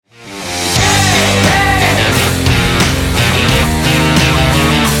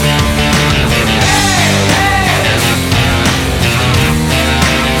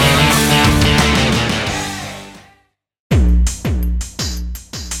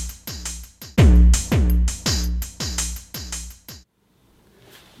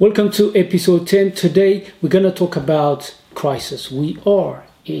Welcome to episode 10. Today we're going to talk about crisis. We are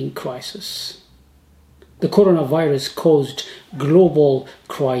in crisis. The coronavirus caused global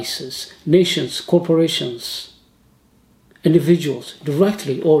crisis. Nations, corporations, individuals,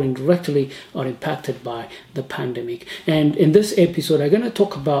 directly or indirectly, are impacted by the pandemic. And in this episode, I'm going to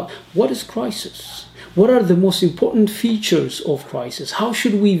talk about what is crisis? What are the most important features of crisis? How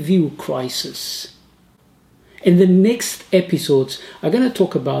should we view crisis? In the next episodes, I'm going to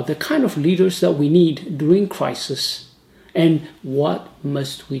talk about the kind of leaders that we need during crisis and what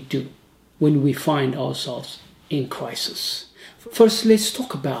must we do when we find ourselves in crisis. First, let's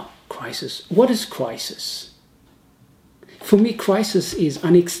talk about crisis. What is crisis? For me, crisis is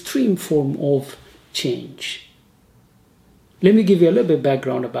an extreme form of change. Let me give you a little bit of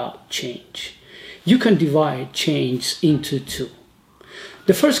background about change. You can divide change into two.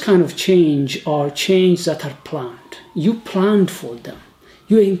 The first kind of change are changes that are planned. You planned for them.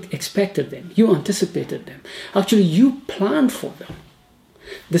 You expected them. You anticipated them. Actually, you planned for them.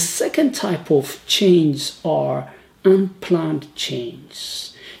 The second type of change are unplanned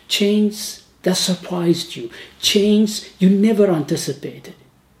change. Change that surprised you. Change you never anticipated.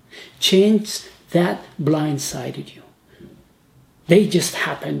 Change that blindsided you. They just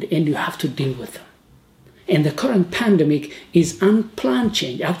happened and you have to deal with them. And the current pandemic is unplanned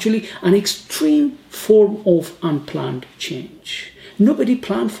change, actually an extreme form of unplanned change. Nobody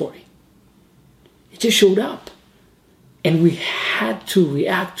planned for it. It just showed up. And we had to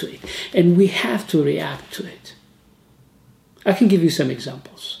react to it. And we have to react to it. I can give you some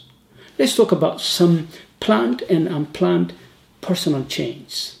examples. Let's talk about some planned and unplanned personal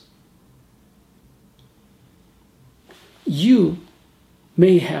change. You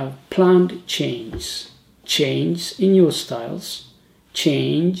may have planned change in your styles,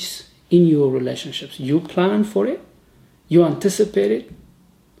 change in your relationships. You plan for it, you anticipate it,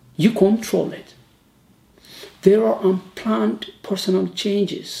 you control it. There are unplanned personal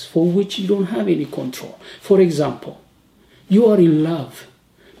changes for which you don't have any control. For example, you are in love,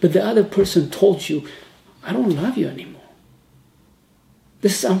 but the other person told you, I don't love you anymore.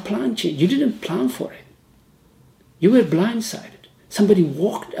 This is unplanned change. You didn't plan for it. You were blindsided. Somebody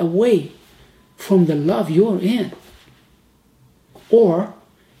walked away from the love you're in. Or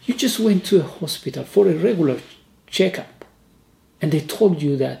you just went to a hospital for a regular checkup and they told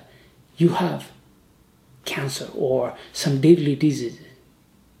you that you have cancer or some deadly disease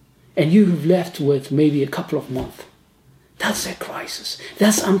and you've left with maybe a couple of months. That's a crisis.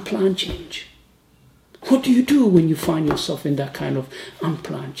 That's unplanned change. What do you do when you find yourself in that kind of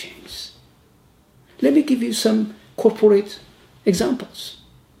unplanned change? Let me give you some corporate examples.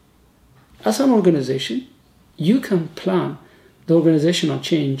 As an organization, you can plan the organizational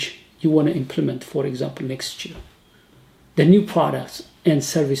change you want to implement, for example, next year. The new products and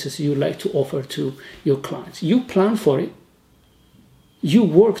services you like to offer to your clients. You plan for it. You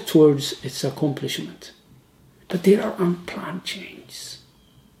work towards its accomplishment. But there are unplanned changes.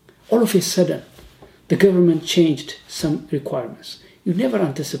 All of a sudden, the government changed some requirements. You never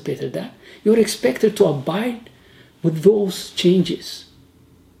anticipated that. You're expected to abide with those changes.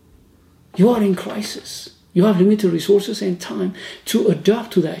 You are in crisis. You have limited resources and time to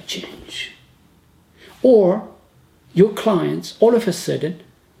adapt to that change. Or your clients, all of a sudden,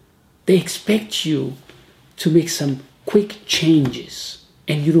 they expect you to make some quick changes.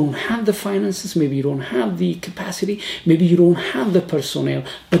 And you don't have the finances, maybe you don't have the capacity, maybe you don't have the personnel,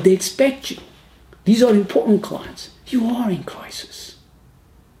 but they expect you. These are important clients. You are in crisis.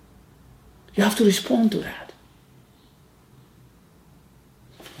 You have to respond to that.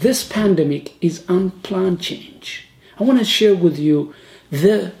 This pandemic is unplanned change. I want to share with you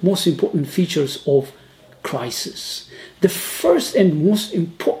the most important features of crisis. The first and most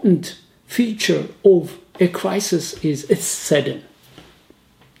important feature of a crisis is it's sudden.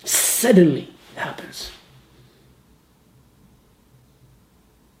 Suddenly it happens.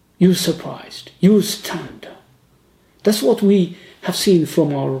 You're surprised. You're stunned. That's what we have seen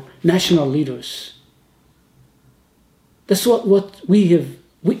from our national leaders. That's what we have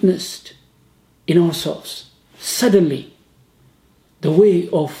witnessed in ourselves. Suddenly, the way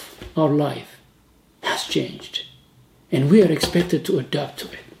of our life has changed, and we are expected to adapt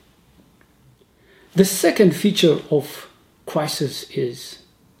to it. The second feature of crisis is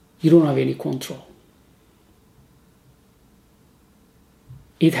you don't have any control.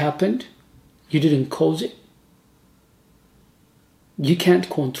 It happened, you didn't cause it, you can't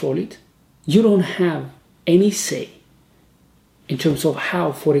control it, you don't have any say in terms of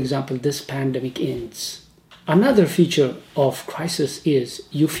how, for example, this pandemic ends. Another feature of crisis is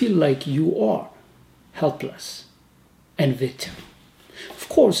you feel like you are helpless and victim. Of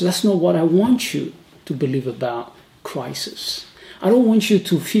course, that's not what I want you to believe about crisis. I don't want you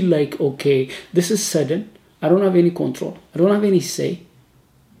to feel like, okay, this is sudden. I don't have any control. I don't have any say.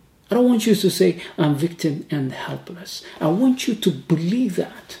 I don't want you to say, I'm victim and helpless. I want you to believe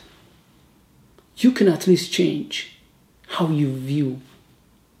that you can at least change how you view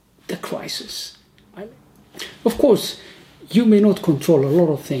the crisis. Of course, you may not control a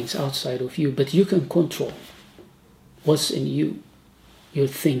lot of things outside of you, but you can control what's in you, your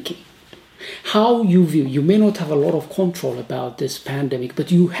thinking. How you view, you may not have a lot of control about this pandemic,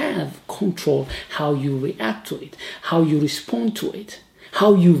 but you have control how you react to it, how you respond to it,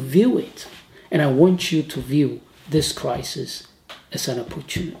 how you view it. And I want you to view this crisis as an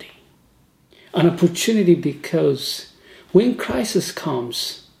opportunity. An opportunity because when crisis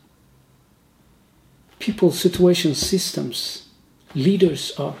comes, people, situations, systems,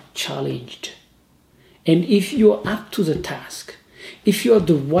 leaders are challenged. And if you're up to the task, if you're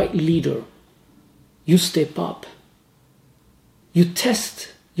the right leader, you step up. You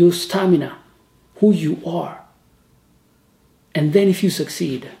test your stamina, who you are. And then if you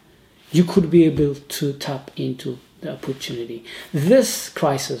succeed, you could be able to tap into the opportunity. This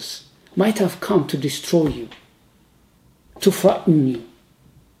crisis might have come to destroy you, to frighten you,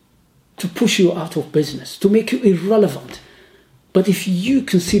 to push you out of business, to make you irrelevant. But if you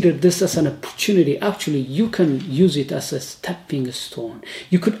consider this as an opportunity, actually you can use it as a stepping stone.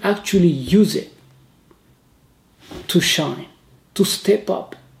 You could actually use it to shine, to step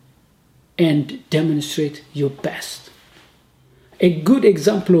up and demonstrate your best. A good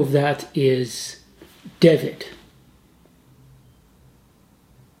example of that is David.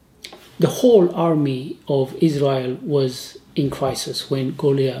 The whole army of Israel was in crisis when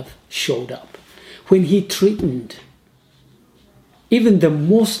Goliath showed up, when he threatened even the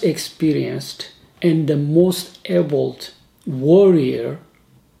most experienced and the most able warrior,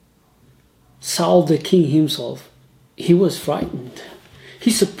 Saul the king himself. He was frightened.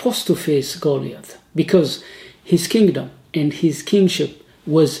 He's supposed to face Goliath because his kingdom and his kingship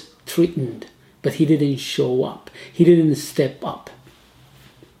was threatened, but he didn't show up. He didn't step up.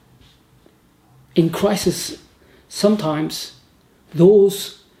 In crisis, sometimes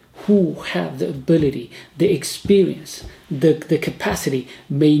those who have the ability, the experience, the capacity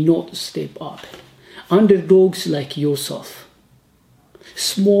may not step up. Underdogs like yourself,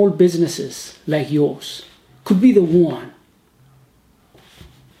 small businesses like yours, could be the one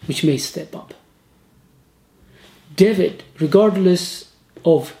which may step up. David, regardless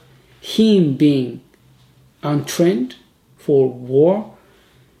of him being untrained for war,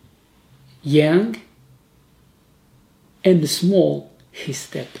 young and small, he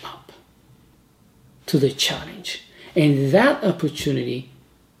stepped up to the challenge. And that opportunity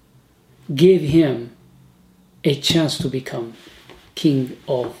gave him a chance to become king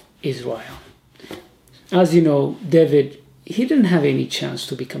of Israel. As you know, David, he didn't have any chance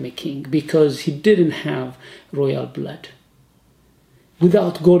to become a king because he didn't have royal blood.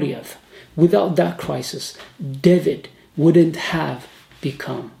 Without Goliath, without that crisis, David wouldn't have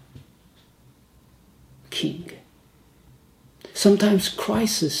become king. Sometimes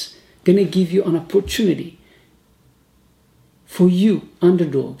crisis gonna give you an opportunity for you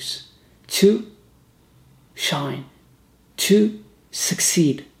underdogs to shine, to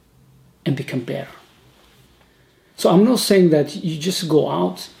succeed and become better. So I'm not saying that you just go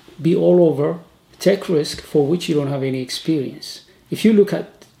out, be all over, take risk for which you don't have any experience. If you look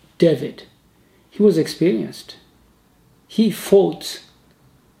at David, he was experienced. He fought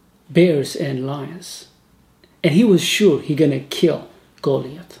bears and lions. And he was sure he gonna kill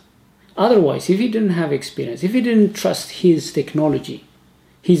Goliath. Otherwise, if he didn't have experience, if he didn't trust his technology,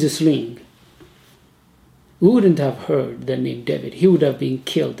 his sling, we wouldn't have heard the name David. He would have been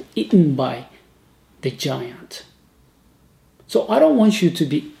killed, eaten by the giant. So I don't want you to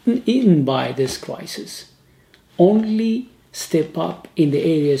be eaten by this crisis. Only step up in the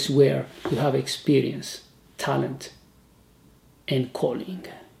areas where you have experience, talent, and calling.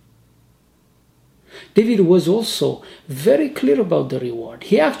 David was also very clear about the reward.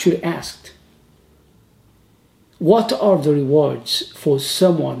 He actually asked, what are the rewards for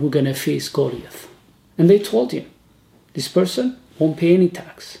someone who's going to face Goliath? And they told him, this person won't pay any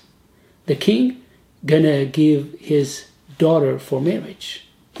tax. The king gonna give his daughter for marriage.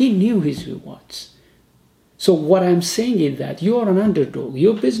 He knew his rewards. So what I'm saying is that you are an underdog.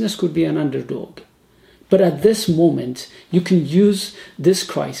 Your business could be an underdog. But at this moment, you can use this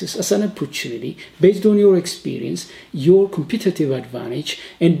crisis as an opportunity based on your experience, your competitive advantage,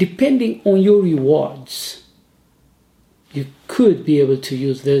 and depending on your rewards, you could be able to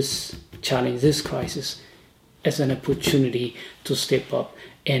use this challenge, this crisis, as an opportunity to step up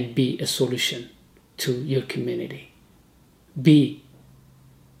and be a solution to your community. Be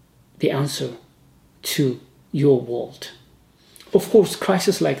the answer to your world. Of course,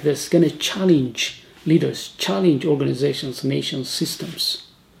 crisis like this is going to challenge leaders, challenge organizations, nations, systems,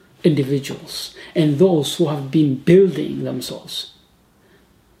 individuals, and those who have been building themselves.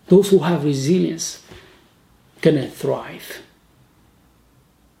 Those who have resilience gonna thrive.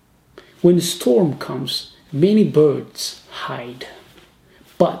 When a storm comes, many birds hide,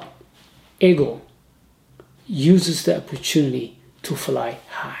 but ego uses the opportunity to fly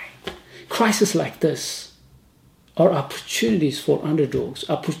high. Crises like this are opportunities for underdogs,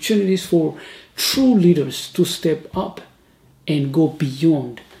 opportunities for true leaders to step up and go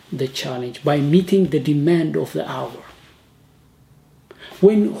beyond the challenge by meeting the demand of the hour.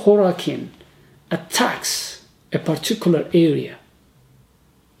 When hurricane attacks a particular area,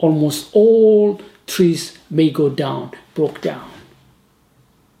 almost all trees may go down, broke down.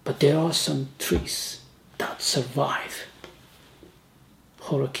 But there are some trees that survive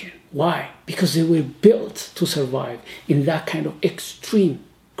hurricane. Why? Because they were built to survive in that kind of extreme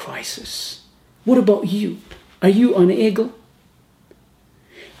crisis. What about you? Are you an eagle?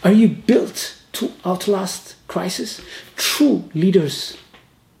 Are you built to outlast crisis? True leaders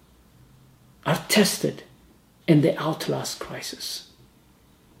are tested and they outlast crisis.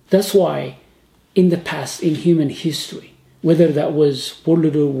 That's why in the past, in human history, whether that was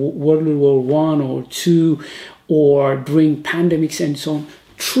World War I or II, or during pandemics and so on,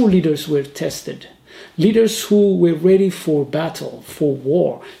 true leaders were tested. Leaders who were ready for battle, for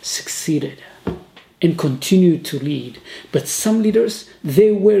war, succeeded and continued to lead. But some leaders,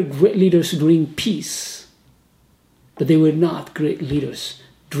 they were great leaders during peace, but they were not great leaders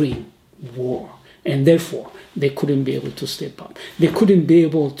during war. And therefore, they couldn't be able to step up. They couldn't be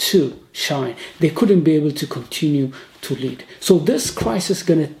able to shine. They couldn't be able to continue to lead. So this crisis is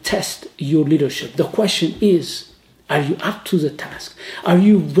going to test your leadership. The question is, are you up to the task? Are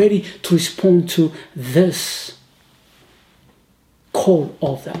you ready to respond to this call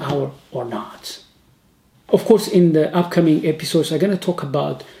of the hour or not? Of course, in the upcoming episodes, I'm going to talk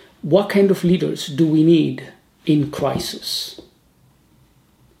about what kind of leaders do we need in crisis.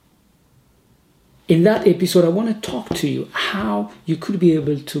 In that episode, I want to talk to you how you could be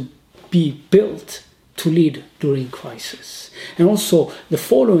able to be built to lead during crisis. And also, the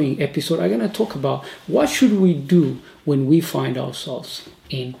following episode, I'm going to talk about what should we do when we find ourselves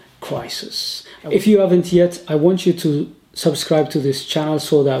in crisis. If you haven't yet, I want you to subscribe to this channel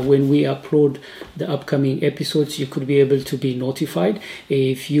so that when we upload the upcoming episodes, you could be able to be notified.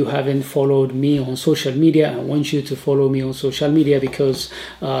 If you haven't followed me on social media, I want you to follow me on social media because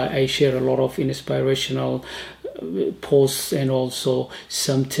I share a lot of inspirational posts and also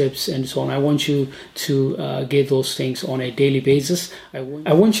some tips and so on. I want you to get those things on a daily basis.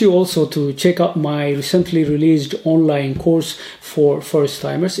 I want you also to check out my recently released online course for first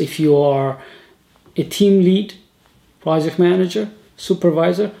timers. If you are a team lead, project manager,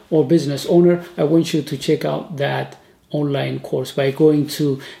 supervisor, or business owner, I want you to check out that online course by going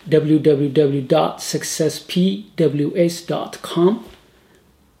to www.successpws.com.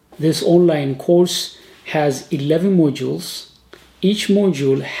 This online course has 11 modules. Each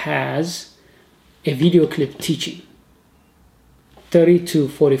module has a video clip teaching, 30 to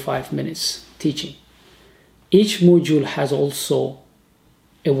 45 minutes teaching. Each module has also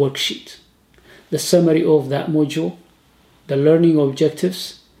a worksheet, the summary of that module, the learning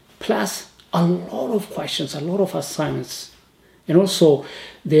objectives, plus a lot of questions, a lot of assignments. And also,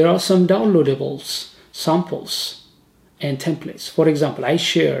 there are some downloadables, samples, and templates. For example, I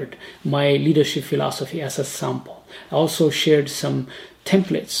shared my leadership philosophy as a sample. I also shared some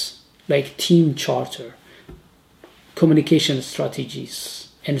templates like team charter, communication strategies,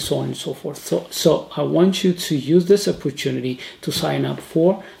 and so on and so forth. So I want you to use this opportunity to sign up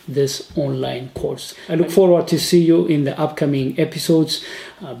for this online course. I look forward to see you in the upcoming episodes.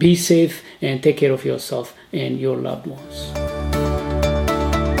 Be safe and take care of yourself and your loved ones.